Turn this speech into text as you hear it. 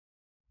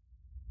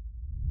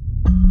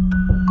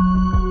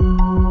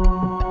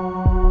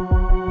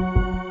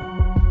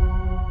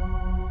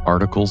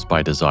Articles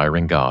by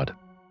Desiring God.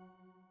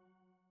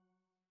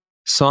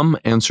 Some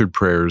answered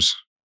prayers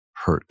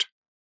hurt.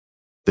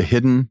 The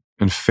hidden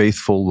and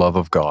faithful love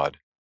of God.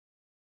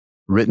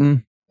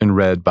 Written and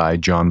read by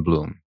John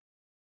Bloom.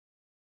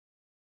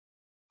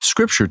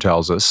 Scripture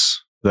tells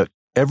us that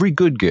every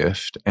good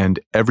gift and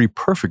every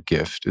perfect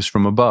gift is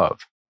from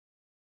above,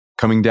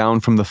 coming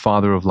down from the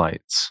Father of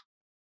lights.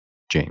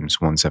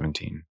 James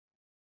 1:17.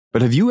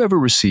 But have you ever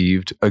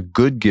received a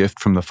good gift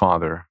from the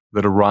Father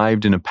that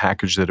arrived in a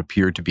package that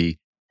appeared to be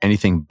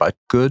anything but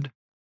good?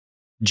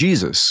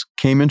 Jesus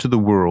came into the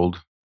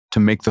world to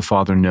make the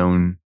Father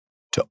known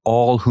to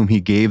all whom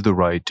he gave the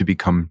right to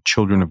become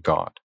children of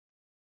God.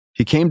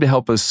 He came to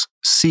help us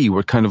see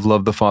what kind of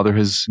love the Father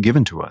has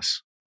given to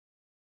us.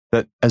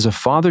 That as a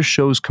father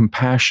shows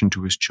compassion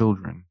to his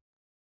children,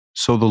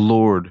 so the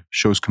Lord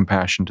shows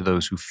compassion to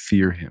those who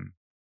fear him.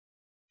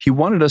 He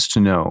wanted us to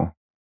know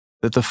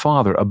that the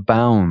Father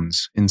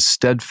abounds in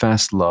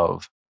steadfast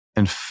love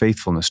and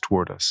faithfulness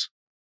toward us.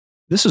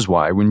 This is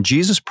why when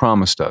Jesus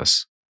promised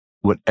us,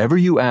 "Whatever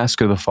you ask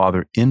of the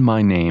Father in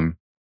my name,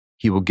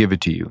 he will give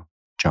it to you,"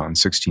 John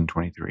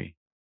 16:23.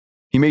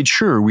 He made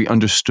sure we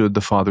understood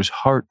the Father's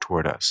heart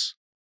toward us.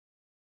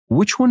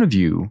 Which one of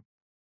you,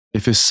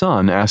 if his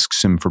son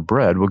asks him for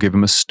bread, will give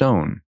him a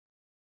stone?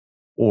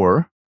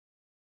 Or,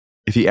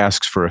 if he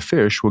asks for a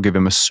fish, will give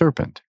him a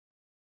serpent?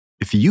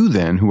 If you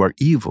then, who are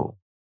evil,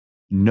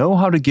 know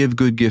how to give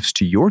good gifts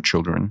to your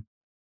children,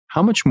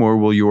 how much more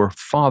will your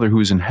Father who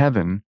is in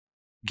heaven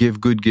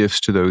give good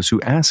gifts to those who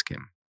ask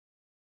him?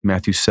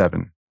 Matthew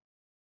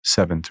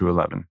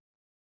 7:7-11.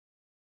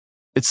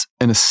 It's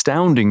an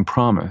astounding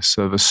promise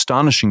of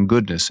astonishing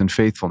goodness and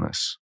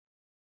faithfulness.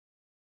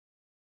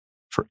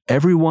 For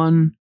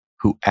everyone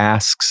who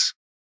asks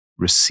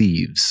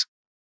receives.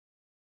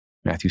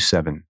 Matthew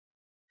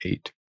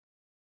 7:8.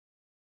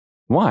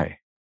 Why?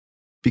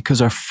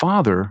 Because our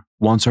Father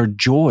wants our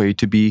joy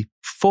to be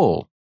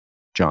full.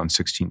 John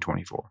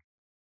 16:24.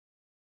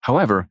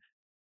 However,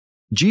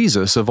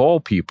 Jesus, of all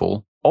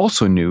people,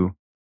 also knew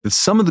that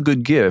some of the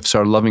good gifts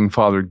our loving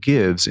Father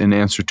gives in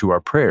answer to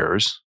our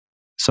prayers,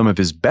 some of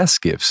his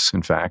best gifts,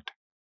 in fact,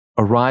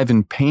 arrive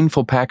in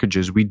painful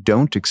packages we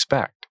don't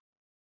expect.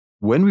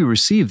 When we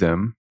receive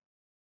them,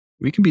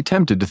 we can be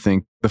tempted to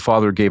think the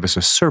Father gave us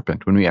a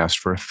serpent when we asked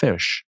for a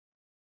fish,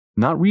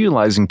 not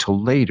realizing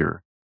till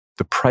later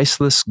the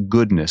priceless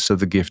goodness of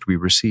the gift we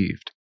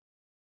received.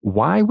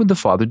 Why would the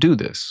Father do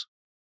this?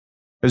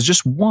 As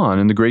just one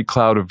in the great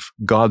cloud of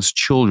God's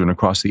children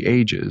across the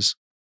ages,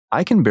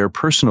 I can bear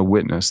personal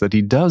witness that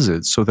he does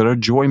it so that our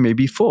joy may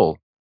be full.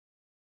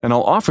 And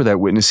I'll offer that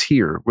witness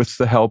here with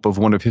the help of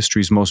one of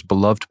history's most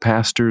beloved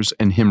pastors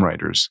and hymn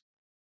writers,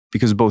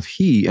 because both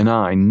he and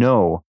I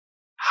know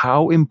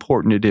how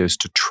important it is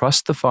to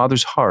trust the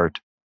Father's heart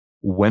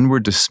when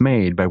we're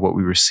dismayed by what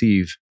we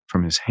receive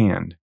from his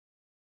hand.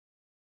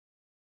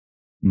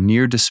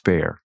 Near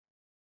despair,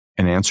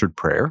 an answered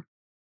prayer?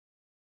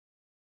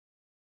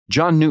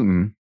 John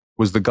Newton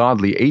was the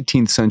godly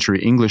 18th century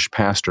English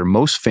pastor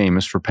most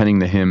famous for penning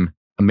the hymn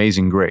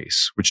Amazing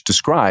Grace, which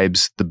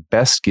describes the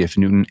best gift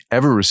Newton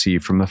ever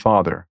received from the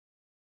Father,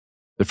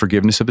 the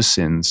forgiveness of his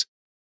sins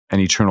and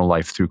eternal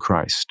life through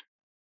Christ.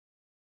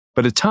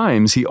 But at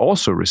times he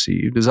also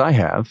received, as I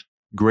have,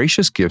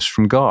 gracious gifts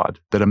from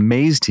God that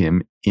amazed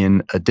him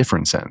in a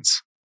different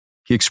sense.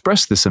 He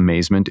expressed this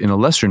amazement in a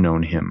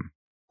lesser-known hymn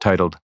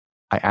titled,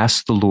 "I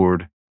Asked the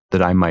Lord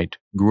That I Might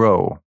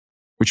Grow,"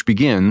 which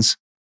begins,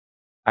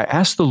 "I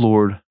ask the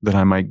Lord that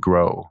I might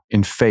grow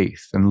in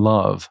faith and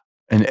love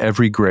and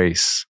every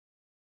grace,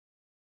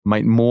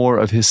 might more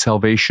of his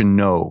salvation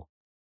know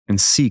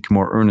and seek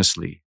more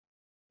earnestly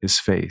his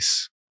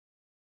face.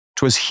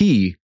 'Twas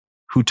he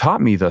who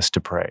taught me thus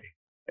to pray,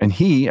 and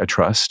he, I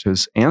trust,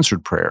 has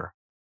answered prayer.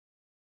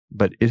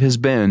 But it has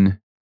been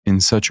in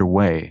such a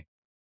way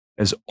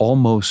as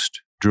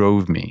almost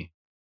drove me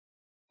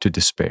to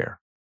despair."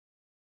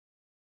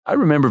 I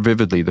remember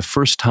vividly the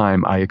first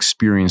time I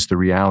experienced the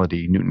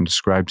reality Newton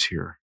describes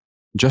here,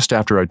 just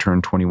after I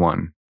turned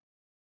 21.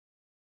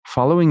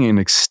 Following an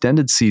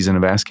extended season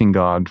of asking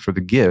God for the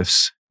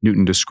gifts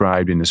Newton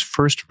described in his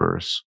first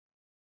verse,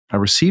 I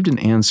received an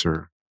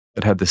answer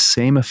that had the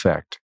same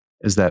effect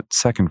as that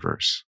second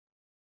verse.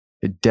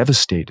 It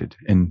devastated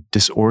and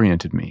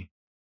disoriented me.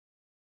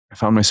 I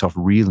found myself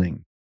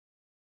reeling.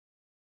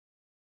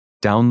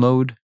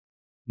 Download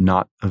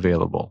not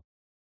available.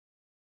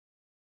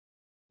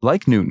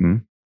 Like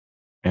Newton,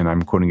 and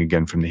I'm quoting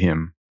again from the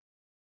hymn,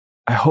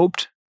 I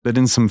hoped that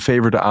in some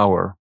favored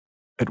hour,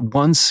 at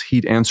once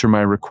he'd answer my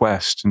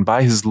request and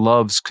by his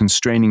love's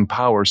constraining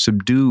power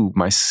subdue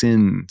my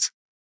sins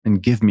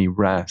and give me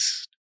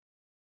rest.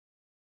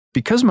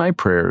 Because my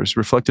prayers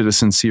reflected a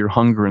sincere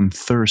hunger and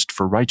thirst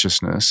for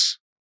righteousness,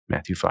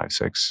 Matthew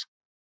 5:6,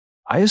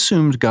 I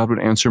assumed God would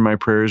answer my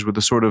prayers with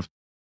a sort of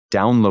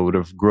download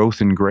of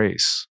growth in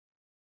grace.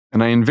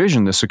 And I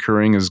envisioned this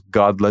occurring as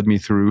God led me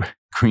through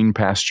green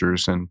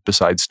pastures and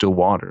beside still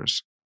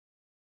waters.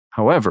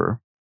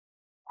 However,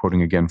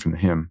 quoting again from the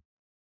hymn,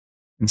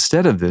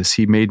 instead of this,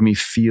 he made me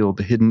feel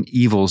the hidden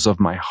evils of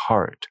my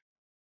heart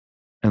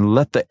and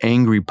let the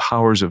angry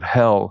powers of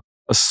hell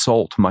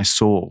assault my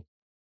soul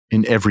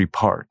in every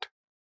part.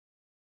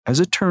 As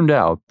it turned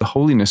out, the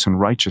holiness and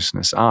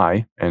righteousness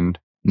I, and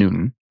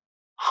Newton,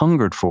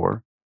 hungered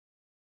for,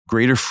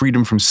 greater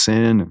freedom from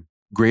sin and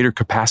greater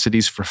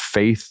capacities for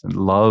faith and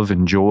love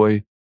and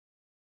joy,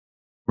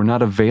 were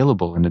not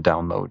available in a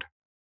download.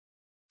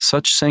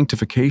 Such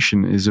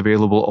sanctification is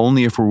available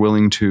only if we're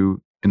willing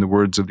to, in the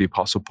words of the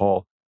Apostle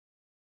Paul,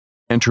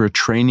 enter a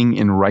training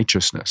in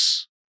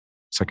righteousness,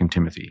 2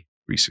 Timothy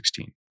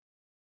 3:16.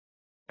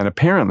 And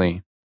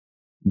apparently,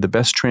 the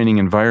best training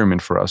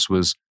environment for us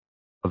was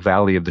a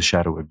valley of the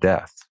shadow of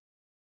death.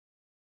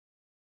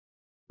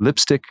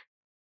 Lipstick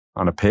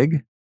on a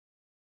pig?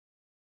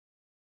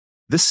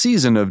 This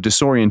season of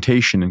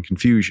disorientation and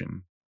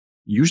confusion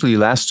usually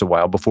lasts a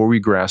while before we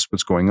grasp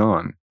what's going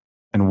on.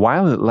 And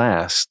while it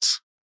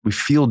lasts, we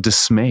feel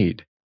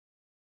dismayed.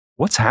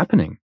 What's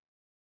happening?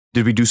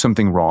 Did we do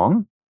something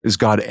wrong? Is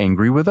God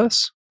angry with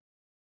us?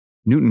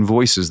 Newton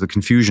voices the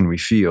confusion we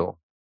feel.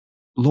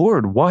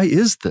 Lord, why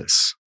is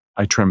this?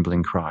 I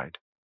trembling cried.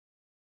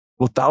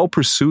 Wilt thou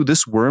pursue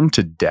this worm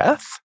to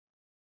death?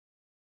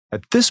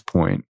 At this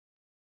point,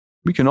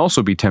 we can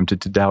also be tempted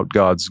to doubt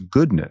God's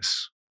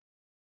goodness.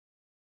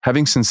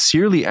 Having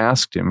sincerely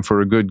asked him for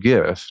a good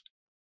gift,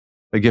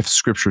 a gift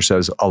Scripture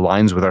says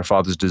aligns with our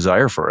Father's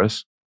desire for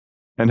us,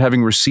 and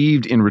having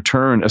received in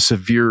return a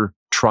severe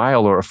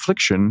trial or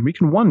affliction, we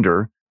can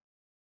wonder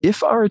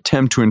if our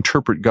attempt to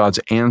interpret God's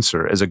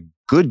answer as a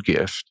good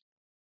gift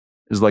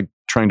is like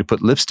trying to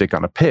put lipstick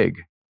on a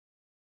pig.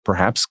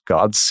 Perhaps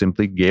God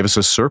simply gave us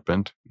a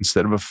serpent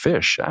instead of a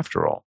fish,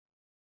 after all.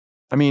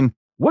 I mean,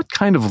 what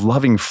kind of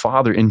loving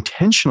father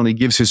intentionally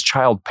gives his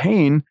child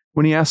pain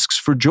when he asks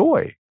for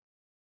joy?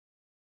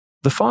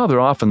 The Father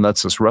often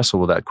lets us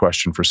wrestle with that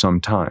question for some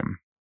time,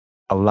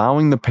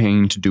 allowing the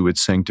pain to do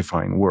its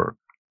sanctifying work.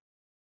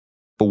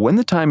 But when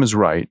the time is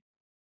right,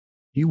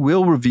 he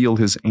will reveal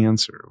his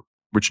answer,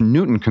 which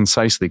Newton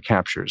concisely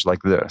captures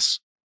like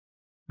this.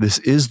 This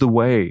is the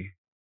way,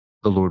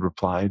 the Lord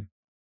replied.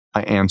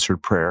 I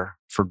answered prayer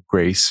for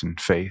grace and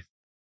faith.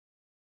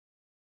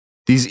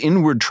 These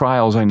inward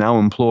trials I now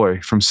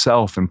employ from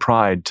self and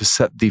pride to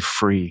set thee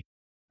free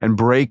and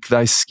break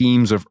thy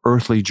schemes of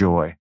earthly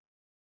joy,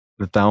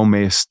 that thou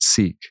mayest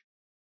seek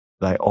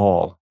thy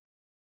all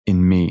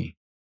in me.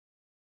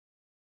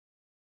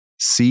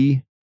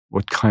 See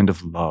what kind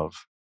of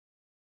love.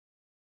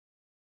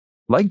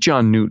 Like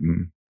John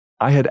Newton,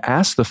 I had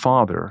asked the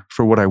Father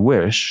for what I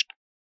wished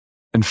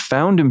and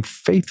found him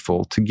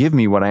faithful to give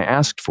me what I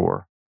asked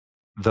for,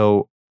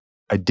 though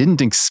I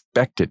didn't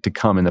expect it to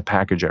come in the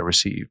package I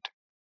received.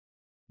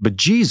 But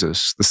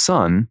Jesus, the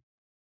Son,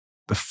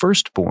 the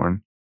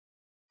firstborn,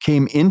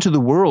 came into the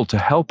world to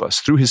help us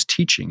through his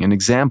teaching and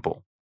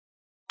example,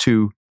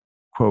 to,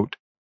 quote,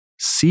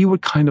 see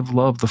what kind of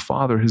love the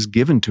Father has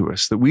given to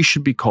us that we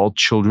should be called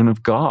children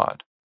of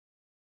God,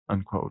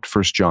 unquote,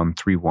 1 John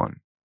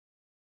 3:1.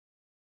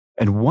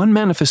 And one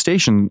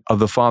manifestation of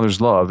the Father's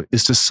love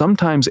is to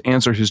sometimes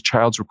answer his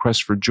child's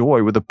request for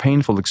joy with a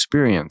painful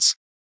experience,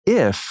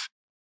 if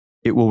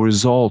it will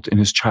result in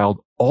his child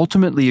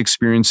ultimately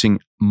experiencing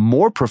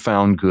more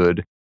profound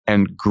good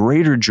and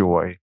greater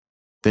joy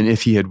than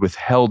if he had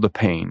withheld the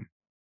pain.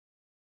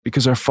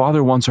 Because our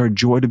Father wants our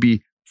joy to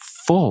be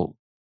full,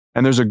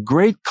 and there's a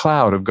great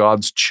cloud of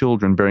God's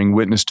children bearing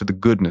witness to the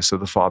goodness of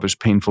the Father's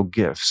painful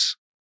gifts,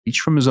 each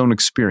from his own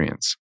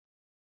experience.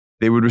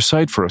 They would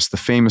recite for us the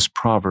famous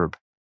proverb,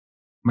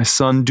 my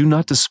son, do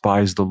not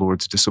despise the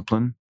Lord's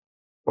discipline,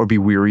 or be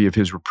weary of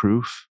his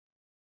reproof.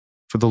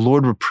 For the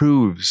Lord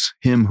reproves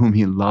him whom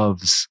he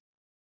loves,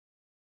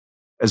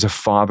 as a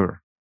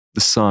father,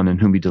 the son in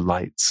whom he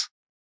delights.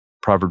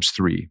 Proverbs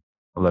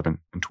 3:11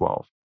 and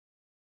 12.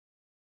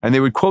 And they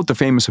would quote the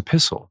famous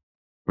epistle,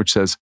 which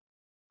says,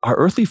 our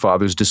earthly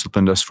fathers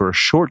disciplined us for a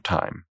short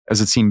time,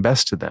 as it seemed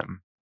best to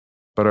them,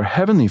 but our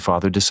heavenly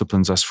Father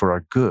disciplines us for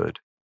our good,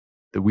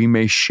 that we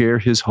may share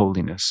his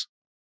holiness.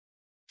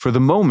 For the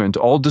moment,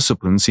 all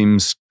discipline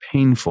seems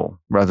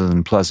painful rather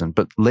than pleasant,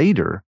 but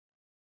later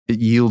it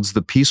yields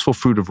the peaceful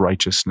fruit of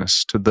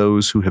righteousness to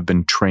those who have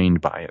been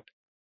trained by it.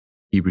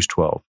 Hebrews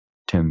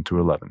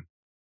 12:10-11.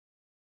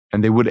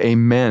 And they would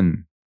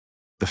amen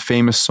the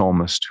famous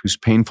psalmist whose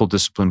painful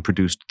discipline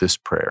produced this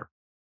prayer.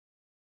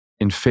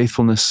 In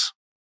faithfulness,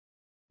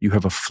 you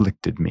have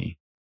afflicted me.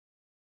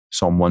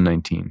 Psalm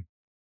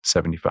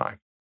 119:75.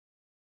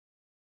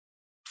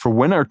 For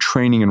when our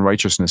training in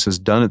righteousness has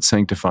done its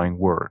sanctifying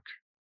work,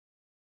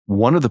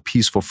 one of the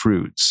peaceful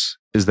fruits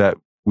is that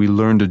we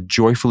learn to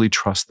joyfully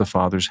trust the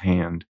Father's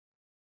hand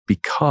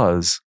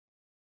because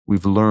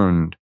we've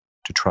learned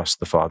to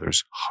trust the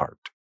Father's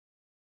heart.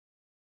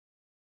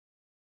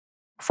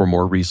 For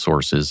more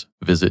resources,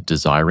 visit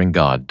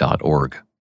desiringgod.org.